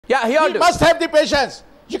Yeah, he must have the patience.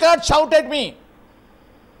 You cannot shout at me.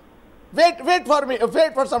 Wait for me.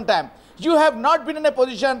 Wait for some time. You have not been in a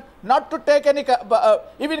position not to take any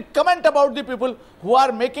even comment about the people who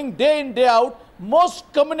are making day in day out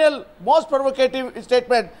most communal, most provocative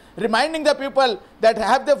statement, reminding the people that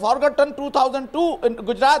have they forgotten 2002 in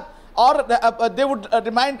Gujarat, or they would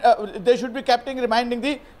they should be reminding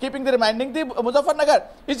the Muzaffarnagar.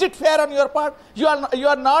 Is it fair on your part? You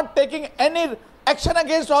are not taking any action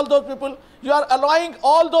against all those people. You are allowing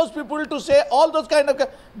all those people to say all those kind of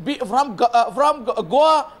from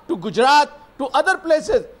Goa to Gujarat to other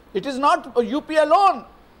places. It is not UP alone.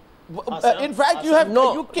 In fact, you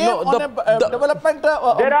came on a development.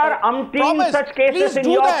 There are umpteen such cases in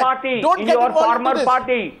your party, in your former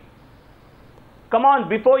party. Come on,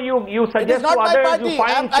 before you suggest to others, you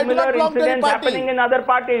find similar incidents happening in other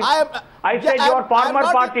parties. I said your former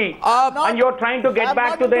party, and you're trying to get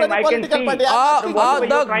back to them. I can see.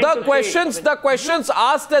 The questions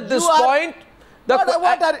asked at this point.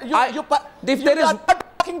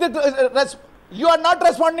 You are not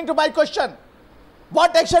responding to my question.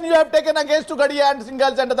 What action you have taken against Gadia and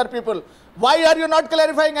Singhals and other people? Why are you not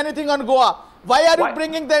clarifying anything on Goa? Why are you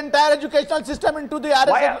bringing the entire educational system into the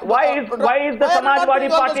RSS? Why is the Samajwadi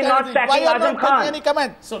Party not sacking Azam Khan?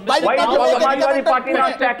 Why is the Samajwadi Party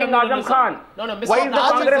not sacking Azam Khan? Why is the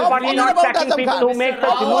Congress Party not sacking people who make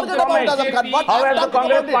such rude comments? How has the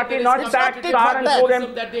Congress Party not sacked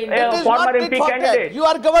Saharanpur former MP candidate? You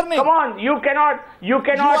are governing. Come on, you cannot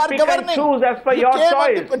pick and choose as per your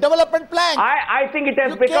choice. Development plan. I think it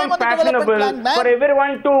has become fashionable for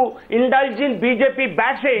everyone to indulge in BJP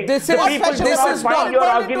bashing. This is not your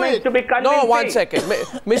arguments to be convincing. No, 1 second.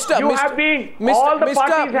 Mr.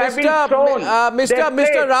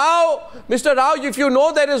 Rao, if you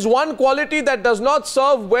know there is one quality that does not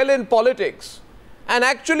serve well in politics, and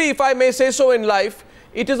actually, if I may say so in life,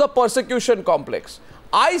 it is a persecution complex.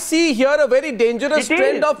 I see here a very dangerous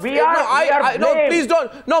trend of... No, please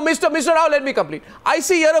don't. No, Mr. Rao, let me complete. I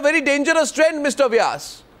see here a very dangerous trend, Mr.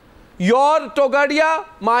 Vyas. Your Togadia,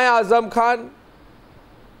 my Azam Khan.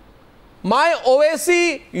 My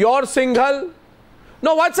OAC, your Singhal.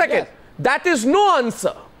 No, 1 second. Yes. That is no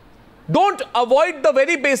answer. Don't avoid the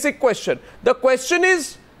very basic question. The question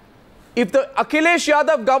is, if the Akhilesh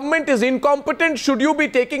Yadav government is incompetent, should you be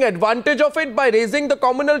taking advantage of it by raising the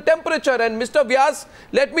communal temperature? And Mr. Vyas,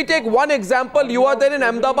 let me take one example. You are there in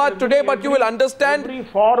Ahmedabad today, but you will understand. Every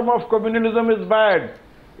form of communalism is bad.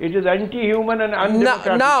 It is anti-human and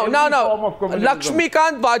undemocratic. Now,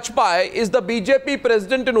 Lakshmikant Vajpayee is the BJP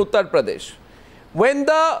president in Uttar Pradesh. When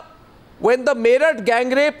the Meerut gang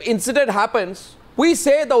rape incident happens, we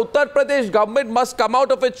say the Uttar Pradesh government must come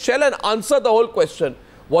out of its shell and answer the whole question.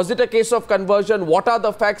 Was it a case of conversion? What are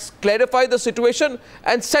the facts? Clarify the situation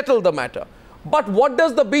and settle the matter. But what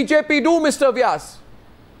does the BJP do, Mr. Vyas?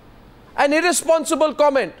 An irresponsible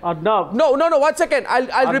comment. No, 1 second.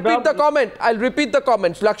 I'll repeat the comment.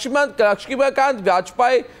 Lakshmikant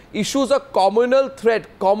Vajpayee issues a communal threat,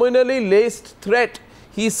 communally laced threat.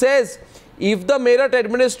 He says, if the Meerut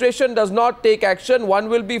administration does not take action, one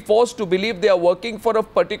will be forced to believe they are working for a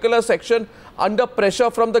particular section under pressure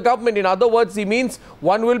from the government. In other words, he means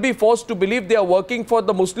one will be forced to believe they are working for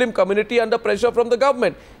the Muslim community under pressure from the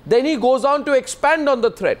government. Then he goes on to expand on the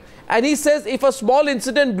threat. And he says if a small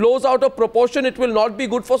incident blows out of proportion, it will not be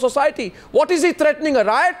good for society. What is he threatening? A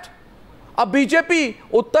riot? A BJP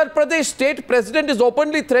Uttar Pradesh state president is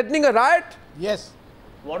openly threatening a riot? Yes.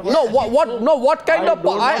 What kind of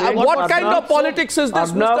politics is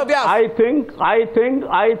this, Mr. Vyas? I think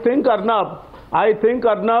Arnab, I think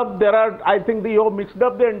you have mixed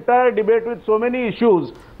up the entire debate with so many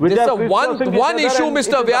issues. This is one issue,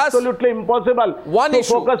 Mr. Vyas. Absolutely impossible to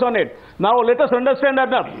focus on it. Now let us understand,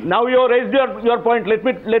 Arnab. Now you have raised your point. Let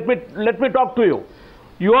me talk to you.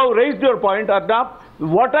 You have raised your point, Arnab.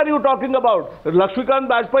 What are you talking about? Lakshmikant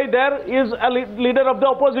Vajpayee there is a leader of the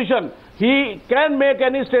opposition. He can make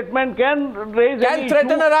any statement, can raise any issue. Can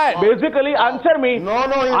threaten a riot. Basically, answer me. No.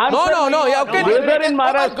 Okay. Whether in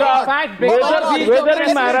Maharashtra, whether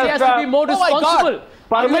in Maharashtra, be more responsible.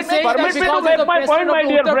 Permit me to make my point, my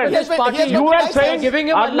dear friend. You are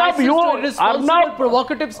saying, Arnab, you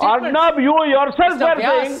yourself are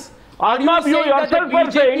saying. Arnab, you yourself were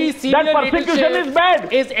saying that persecution is bad.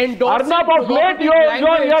 Arnab, of late, you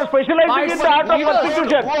are specializing in the art of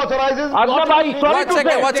persecution. Arnab, I'm sorry to say.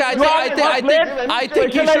 I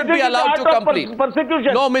think he should be allowed to complete.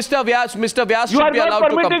 No, Mr. Vyas should be allowed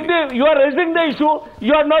to complete. You are raising the issue.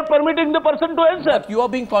 You are not permitting the person to answer. But you are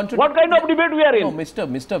being contradicted. What kind of debate we are in? No,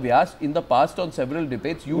 Mr. Vyas, in the past on several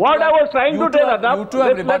debates, you I was trying to tell, Arnab, you two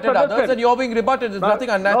have rebutted others and you are being rebutted. There's nothing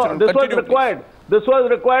unnatural. This was required. This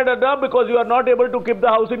was required enough because you are not able to keep the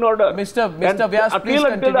house in order. Mr. Vyas, please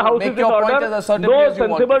until the house make is your in point order, as a certain no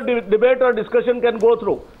sensible debate or discussion can go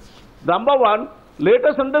through. Number one, let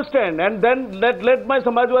us understand, and then let my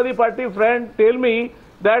Samajwadi Party friend tell me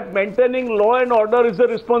that maintaining law and order is the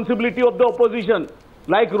responsibility of the opposition.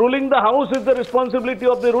 Like ruling the house is the responsibility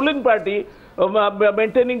of the ruling party,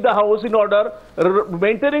 maintaining the house in order,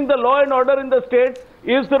 maintaining the law and order in the state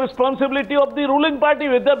is the responsibility of the ruling party,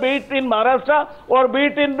 whether be it in Maharashtra or be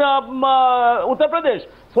it in Uttar Pradesh.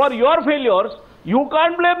 For your failures, you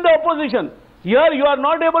can't blame the opposition. Here you are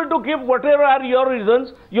not able to keep whatever are your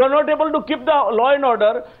reasons, you are not able to keep the law and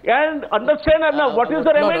order, and understand what is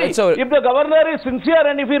the remedy. If the governor is sincere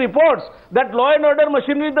and if he reports that law and order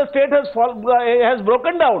machinery in the state has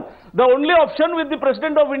broken down, the only option with the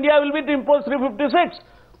President of India will be to impose 356.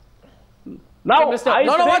 Now, one second.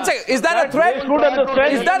 Is that a threat?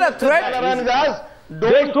 Is that a threat?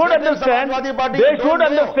 They should understand that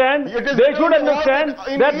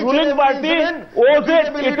ruling party owes it.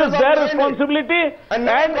 It is their responsibility, and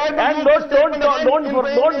don't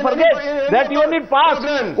forget that even in past,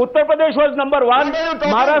 Uttar Pradesh was number 1,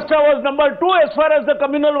 Maharashtra was number 2 as far as the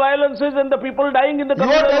communal violences and the people dying in the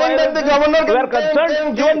communal violences were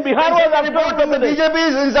concerned. Even Bihar was after Uttar Pradesh. BJP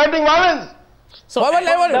is inciting violence. So I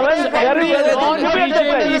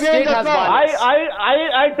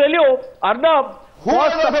tell you, Arnab,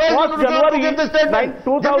 first January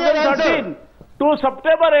 2013 to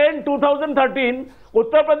September end 2013,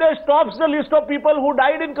 Uttar Pradesh tops the list of people who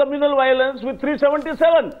died in communal violence with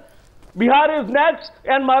 377. Bihar is next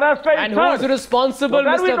and Maharashtra is and third. who is responsible,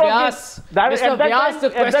 Mr. Vyas? Mr. Vyas, the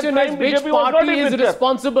question is which party is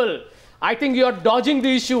responsible? I think you are dodging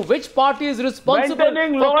the issue. Which party is responsible for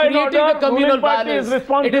creating the communal violence?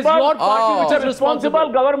 It is your party which is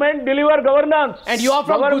responsible. Government deliver governance. And you are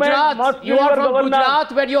from Gujarat. You are from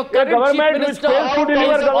Gujarat, where your current chief minister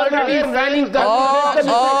is already running people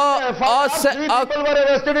were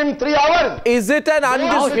arrested in 3 hours. Is it an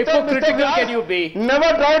How hypocritical can you be?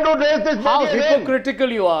 Never try to raise this. How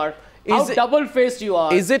hypocritical you are. How double-faced you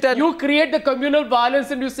are. You create the communal violence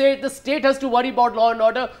and you say the state has to worry about law and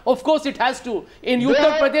order. Of course it has to. In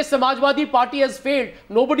Uttar Pradesh, Samajwadi Party has failed.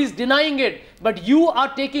 Nobody is denying it. But you are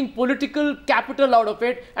taking political capital out of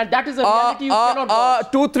it, and that is a reality you cannot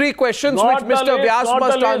dodge. 2-3 questions which Mr. Vyas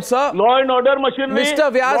must answer. Law and order machinery.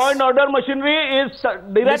 Mr. Vyas, law and order machinery is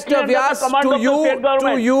directly under the command of the state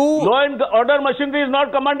government. Law and order machinery is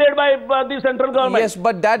not commanded by the central government. Yes,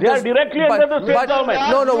 but that they are directly under the state government.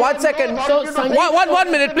 No, 1 second.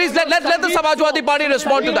 One minute, please. Let the Samajwadi Party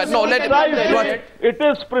respond to that. No, let it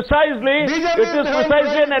is precisely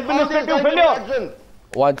an administrative failure.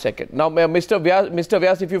 1 second. Now, Mr.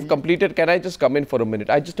 Vyas, if you've completed, can I just come in for a minute?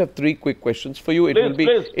 I just have 3 quick questions for you. It will be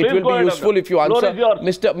useful if you answer.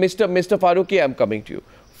 Mr. Farooqi, I'm coming to you.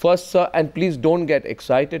 First, sir, and please don't get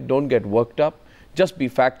excited, don't get worked up. Just be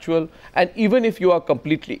factual. And even if you are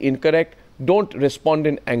completely incorrect, don't respond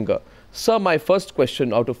in anger. Sir, my first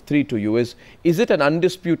question out of 3 to you is it an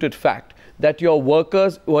undisputed fact that your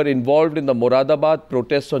workers were involved in the Moradabad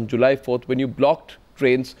protests on July 4th when you blocked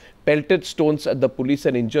trains, pelted stones at the police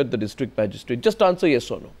and injured the district magistrate? Just answer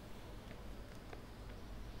yes or no.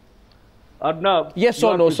 Arnab, yes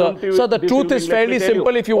or no, sir. Sir, the truth is fairly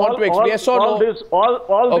simple if you want to explain. Yes or no?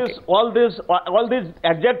 All these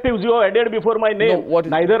adjectives you have added before my name,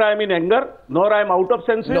 neither I am in anger, nor I am out of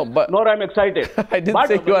senses, nor I am misguided. I didn't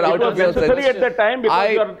say you are out of your senses. It was necessary at that time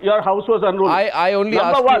because your house was unruly. I only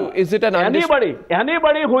asked you, is it an anybody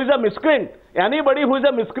who is a miscreant, anybody who is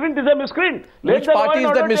a miscreant is a miscreant. Which party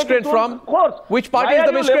is the miscreant from? Which party is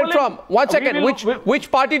the miscreant from? 1 second. Which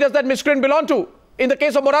party does that miscreant belong to? In the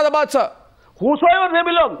case of Moradabad, sir. Whosoever they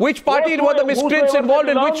belong. Which party were the miscreants involved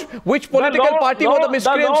in? Which political party were the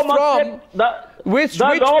miscreants from? Which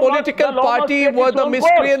political party were the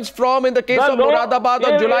miscreants from in the case of Moradabad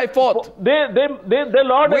on July 4th? The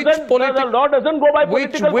law doesn't go by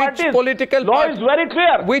political parties. Which political law is very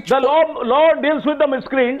clear. The law deals with the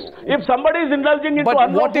miscreants. If somebody is indulging into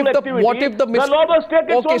unlawful activity, the law must take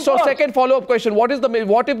its own course. So second follow-up question. What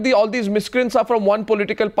if all these miscreants are from one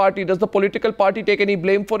political party? Does the political party take any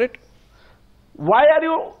blame for it? Why are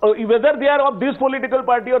you, whether they are of this political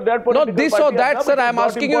party or that political party? No, this or that, sir. I am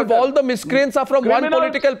asking you if all the miscreants are from one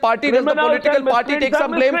political party, does the political party take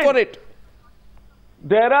some blame for it?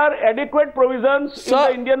 There are adequate provisions in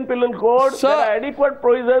the Indian Penal Code. There are adequate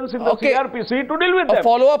provisions in the CRPC to deal with them. A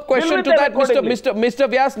follow-up question to that, Mr.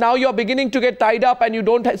 Vyas. Now you are beginning to get tied up and you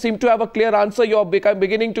don't seem to have a clear answer. You are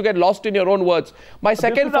beginning to get lost in your own words. My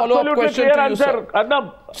second follow-up question to you, sir.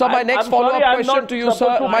 So my next follow-up question to you,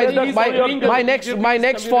 sir. My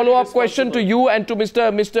next follow-up question to you and to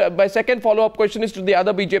my second follow-up question is to the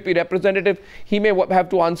other BJP representative. He may have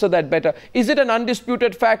to answer that better. Is it an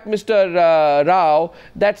undisputed fact, Mr. Rao,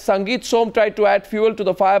 that Sangeet Som tried to add fuel to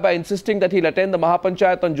the fire by insisting that he'll attend the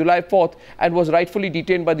Mahapanchayat on July 4th and was rightfully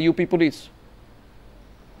detained by the UP police?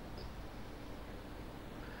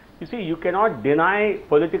 You see, you cannot deny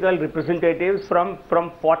political representatives from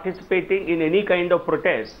participating in any kind of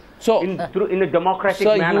protest. So, in a democratic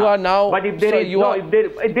manner. You are now. But if there is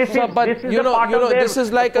this is part of their this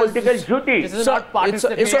is like political duty. This is not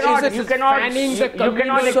participation. You cannot expect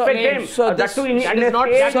them that to in a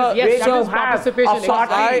state where you have a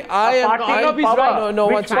party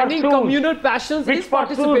which fanning communal passions is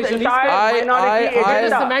participation. It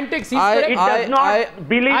is semantics. He's correct. It does not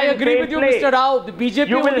believe. I agree with you, Mr. Rao. The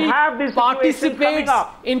BJP only participates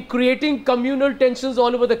in creating communal tensions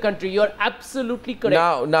all over the country. You are absolutely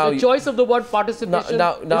correct. Now, the choice of the word participation is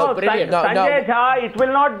brilliant. Sanjay Jha, it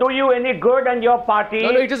will not do you any good and your party. No,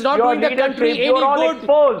 it is not doing the country any good.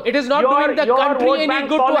 It is not doing the country any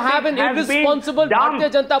good to have an irresponsible Bharatiya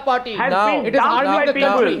Janata Party. It is harming the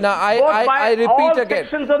country. Now, I repeat again.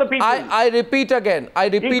 I repeat again.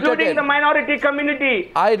 Including the minority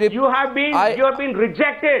community. You have been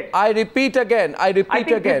rejected. I repeat again. I think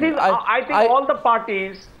all the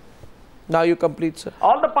parties. Now you complete, sir.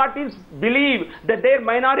 All the parties believe that their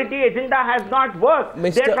minority agenda has not worked.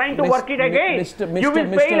 They are trying to work it again. You will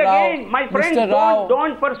fail again. My friends,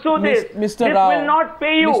 don't pursue this. This will not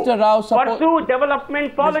pay you. Pursue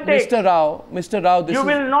development politics. Mr. Rao, this you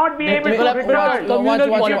will not be able to return.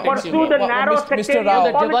 You pursue the narrow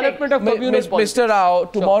sectarian politics. Mr. Rao,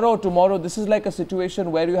 tomorrow, this is like a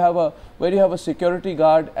situation where you have a security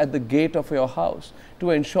guard at the gate of your house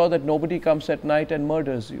to ensure that nobody comes at night and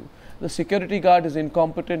murders you. The security guard is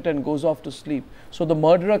incompetent and goes off to sleep. So the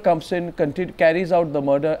murderer comes in, carries out the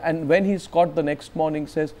murder, and when he's caught the next morning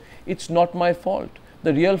says, it's not my fault.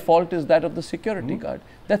 The real fault is that of the security guard.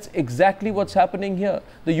 That's exactly what's happening here.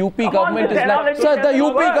 The UP government is like, the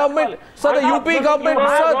UP government is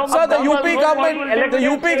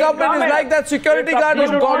like that security guard who's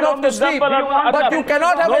gone off to sleep. But you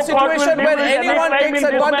cannot have a situation where anyone takes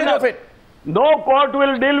advantage of it. No court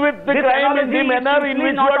will deal with the crime in the manner in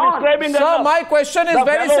which you are describing. Sir, my question is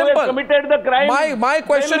very simple. Committed the crime. My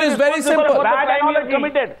question is very simple.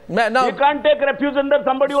 Committed. Now, you can't take refuge under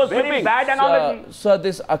somebody was sleeping. Bad analogy. Sir,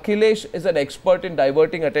 this Akhilesh is an expert in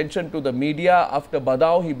diverting attention to the media. After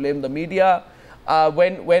Badao, he blamed the media.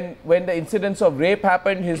 When the incidents of rape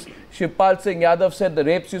happened, Shivpal Singh Yadav said the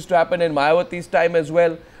rapes used to happen in Mayawati's time as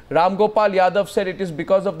well. Ram Gopal Yadav said it is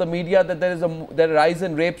because of the media that there is a rise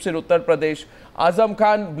in rapes in Uttar Pradesh. Azam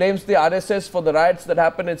Khan blames the RSS for the riots that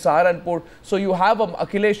happened in Saharanpur. So you have a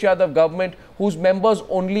Akhilesh Yadav government whose members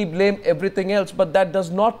only blame everything else, but that does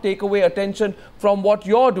not take away attention from what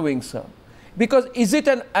you're doing, sir. Because is it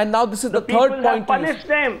and now this is the third point. Punish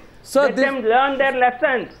them. Sir, let them learn their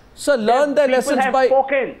lessons. Sir, learn their lessons by... People have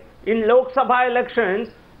spoken in Lok Sabha elections.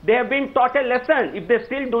 They have been taught a lesson. If they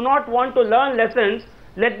still do not want to learn lessons,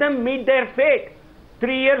 let them meet their fate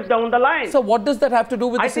 3 years down the line. So what does that have to do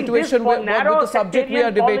with the situation with the subject we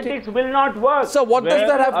are debating? Politics will not work. So what does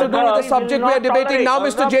that have to do with the subject we are debating? Now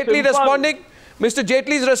Mr. Jaitley responding. Mr.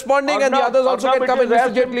 Jaitley is responding and the others also can come in.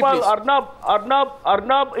 Mr. Jaitley, please.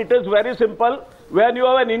 Arnab, it is very simple. When you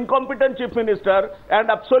have an incompetent chief minister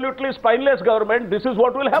and absolutely spineless government, this is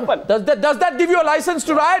what will happen. Does that give you a license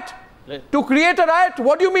to riot? To create a riot?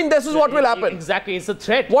 What do you mean this is what will happen? Exactly, it's a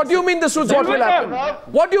threat. What do you mean this is what will happen?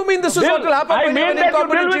 What do you mean this is what will happen when you have an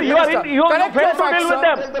incompetent chief minister? You fail to deal with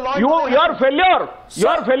them. Your failure.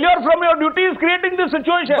 Your failure from your duty is creating this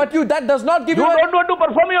situation. But that does not give you... You don't want to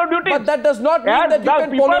perform your duty. But that does not mean that you can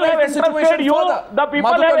polarize the situation further. The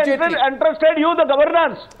people have entrusted you the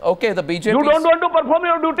governance. Okay, the BJP... You don't want to perform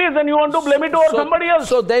your duties and you want to blame it over somebody else.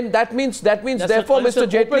 So then that means therefore Mr.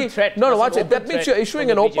 Jaitley... No, watch it. That means you're issuing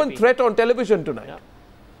an open threat on television tonight. Yeah.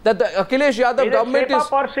 That the Akhilesh Yadav government is...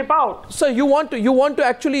 or ship out. Sir, you want to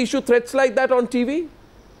actually issue threats like that on TV?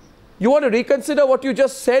 You want to reconsider what you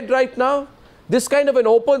just said right now? This kind of an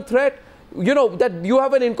open threat, you know, that you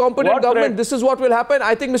have an incompetent government, this is what will happen.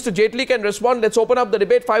 I think Mr. Jaitley can respond. Let's open up the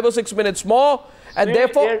debate 5 or 6 minutes more. And see,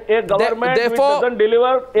 therefore, a government which doesn't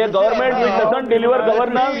deliver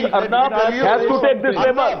governance, Arnab, has to take this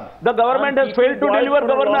labor. The government has failed to deliver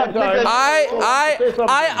governance. I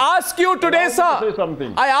ask you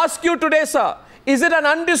today, sir. Is it an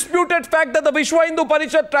undisputed fact that the Vishwa Hindu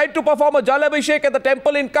Parishad tried to perform a Jalabhishek at the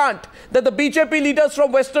temple in Kant? That the BJP leaders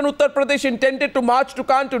from Western Uttar Pradesh intended to march to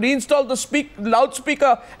Kant to reinstall the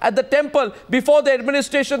loudspeaker at the temple before the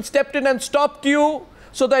administration stepped in and stopped you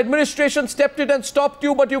So the administration stepped in and stopped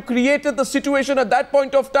you, but you created the situation at that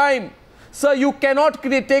point of time. Sir, you cannot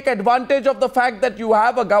take advantage of the fact that you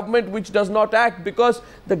have a government which does not act, because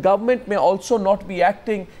the government may also not be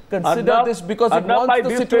acting. Consider this, because it wants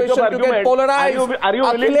the situation to get polarized. Are you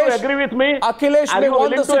willing to agree with me? Akhilesh may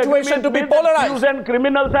want the situation to be polarized. Thieves and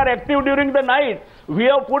criminals are active during the night. We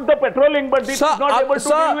have put the patrolling, but it is not able to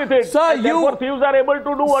deal with it. Sir, therefore thieves are able to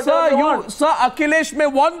do whatever they want. Sir, Akhilesh may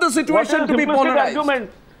want the situation to be polarized. Argument?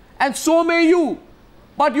 And so may you.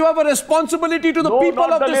 But you have a responsibility to the people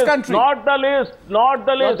of this country. Not the least. Not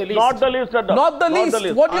the least. Not the least. Not the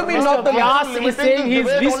least. What do you mean not the least? Vyas is saying he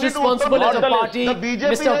is least responsible as a party.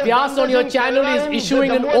 Mr. Vyas on your channel is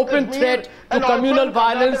issuing an open threat to communal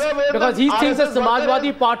violence because he thinks that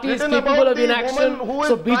Samajwadi Party is capable of inaction,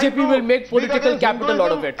 so BJP will make political capital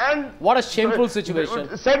out of it. What a shameful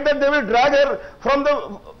situation. Said that they will drag her from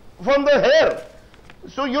the hair.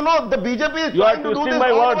 So, you know, the BJP is trying to do this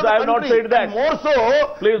my words. I have not said that. And more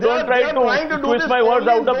so, please don't try to twist my words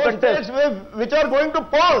out of context. Which are going to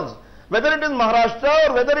pause. Whether it is Maharashtra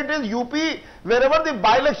or whether it is UP, wherever the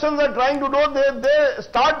by-elections are trying to do, they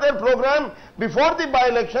start their program before the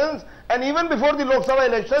by-elections and even before the Lok Sabha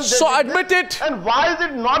elections. So admit it. And why is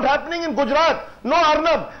it not happening in Gujarat? No,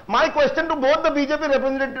 Arnab, my question to both the BJP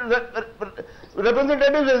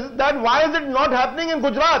representatives is that why is it not happening in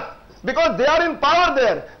Gujarat? Because they are in power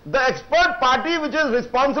there. The expert party which is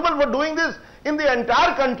responsible for doing this in the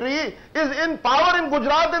entire country is in power in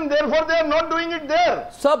Gujarat, and therefore they are not doing it there.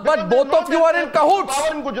 Sir, but both of you are in cahoots.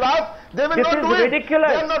 Power in Gujarat, they will not do it. This is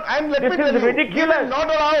ridiculous. And let me tell you, ridiculous. They will not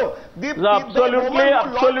allow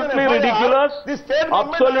absolutely ridiculous.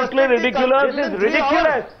 Absolutely ridiculous. This is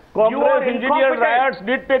ridiculous. Congress engineered riots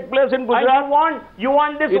did take place in Gujarat. You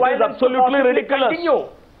want this violence to absolutely ridiculous. Continue.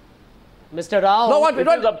 Mr. Rao, no, it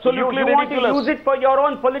is absolutely you ridiculous. want to use it for your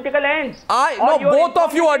own political ends. Both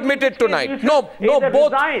of you admitted tonight. Both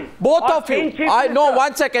of you.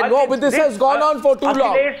 One second. No, this has gone on for too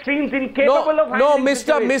long. Seems incapable of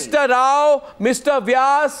Mr. Rao, Mr.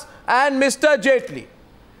 Vyas, and Mr. Jaitley.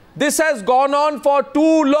 This has gone on for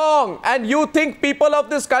too long, and you think people of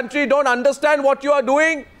this country don't understand what you are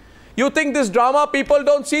doing? You think this drama people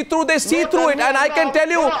don't see through? They see through it, and I can tell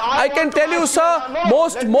you, sir,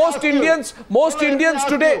 most Indians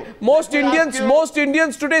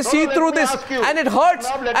today see through this, and it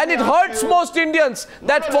hurts most Indians.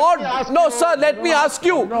 No, sir, let me ask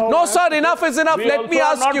you. No, sir, enough is enough. Let me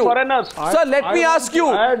ask you. Sir,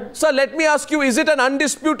 let me ask you, is it an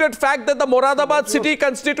undisputed fact that the Moradabad city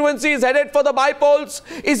constituency is headed for the by-polls?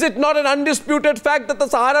 Is it not an undisputed fact that the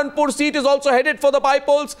Saharanpur seat is also headed for the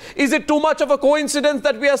by-polls? Is it too much of a coincidence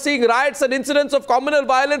that we are seeing riots and incidents of communal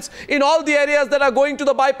violence in all the areas that are going to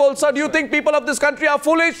the by-polls? Sir, do you think people of this country are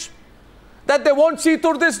foolish that they won't see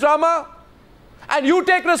through this drama? And you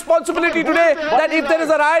take responsibility today that if there is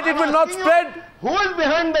a riot, it will not spread. Who is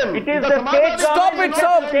behind them? It is the state Stop it,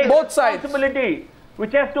 sir. Both sides.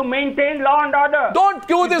 Which has to maintain law and order. Don't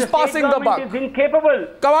do this passing the buck. Is incapable.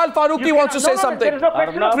 Kamal Farooqi wants to say something.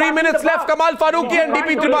 3 minutes left. Kamal Farooqi and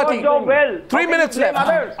DP Tripathi. 3 minutes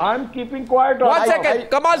left. I'm keeping quiet. 1 second.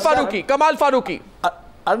 Kamal Farooqi.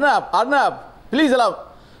 Arnab, please allow.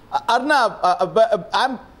 Arnab,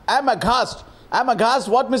 I'm aghast. I'm aghast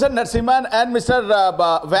what Mr. Narasimhan and Mr.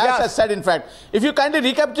 Vyas has said. In fact, if you kindly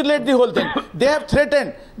recapitulate the whole thing, they have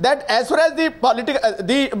threatened that as far as the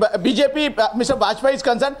BJP, Mr. Vajpayee is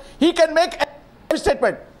concerned, he can make a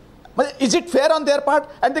statement. But is it fair on their part?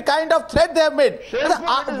 And the kind of threat they have made,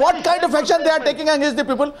 what kind of action they are taking against the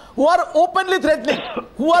people who are openly threatening,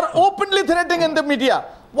 in the media?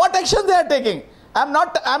 What action they are taking? I'm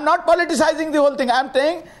not politicizing the whole thing. I'm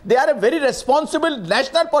saying they are a very responsible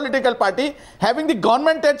national political party having the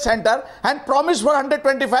government at center and promised for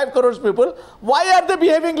 125 crores people. Why are they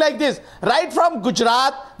behaving like this? Right from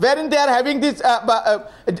Gujarat, wherein they are having this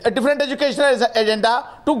different educational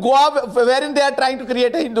agenda, to Goa, wherein they are trying to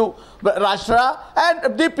create a Hindu Rashtra,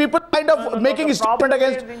 and the people kind of making a statement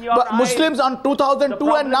against Muslims on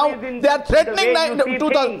 2002, and now they are threatening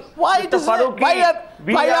 2000. Why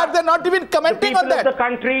are they not even commenting on that?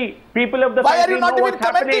 People of the Why country are you not even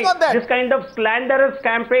commenting on that? This kind of slanderous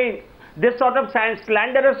campaign. This sort of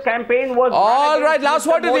slanderous campaign was... All right, last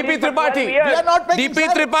word to DP Tripathi. We are not making... DP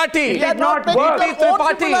Tripathi. It did not work. It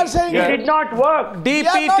did not work.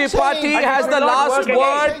 DP Tripathi has the last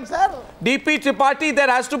word. DP Tripathi, there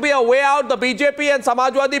has to be a way out. The BJP and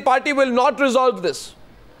Samajwadi Party will not resolve this.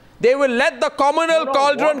 They will let the communal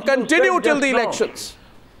cauldron continue till the elections.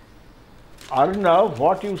 Arnav,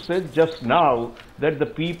 what you said just now, that the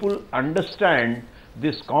people understand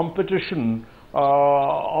this competition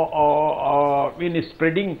in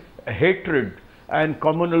spreading hatred and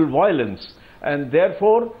communal violence. And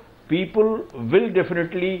therefore, people will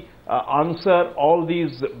definitely answer all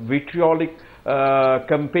these vitriolic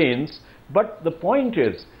campaigns. But the point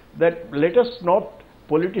is that let us not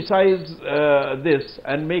politicize this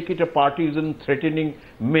and make it a partisan, threatening,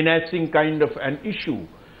 menacing kind of an issue.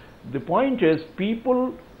 The point is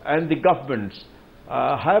people and the governments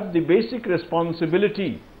have the basic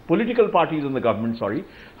responsibility, political parties and the government, sorry,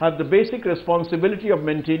 have the basic responsibility of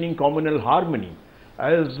maintaining communal harmony.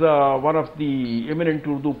 As one of the eminent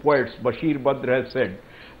Urdu poets, Bashir Badr, has said,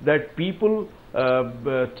 that people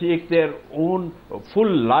take their own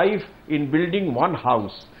full life in building one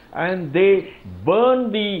house, and they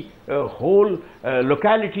burn the whole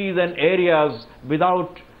localities and areas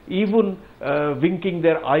without even winking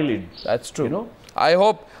their eyelids. That's true. You know? I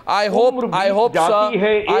hope, जाती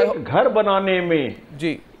है एक घर बनाने में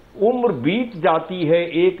जी उम्र बीत जाती है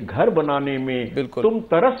एक घर बनाने में तुम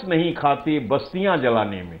तरस नहीं खाते बस्तियां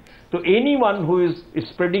जलाने में. So anyone who is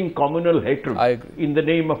spreading communal hatred in the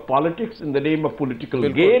name of politics, in the name of political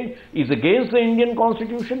gain, is against the Indian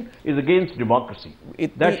Constitution, is against democracy.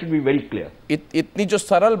 That should be very clear. इतनी जो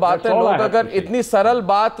सरल बात है, लोग अगर इतनी सरल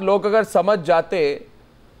बात लोग अगर समझ जाते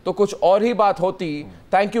तो कुछ और ही बात होती.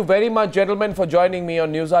 Thank you very much, gentlemen, for joining me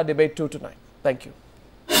on Newshour Debate 2 tonight. Thank you.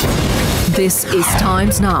 This is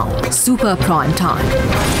Times Now, Super Prime Time.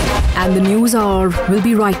 And the News Hour will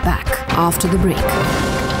be right back after the break.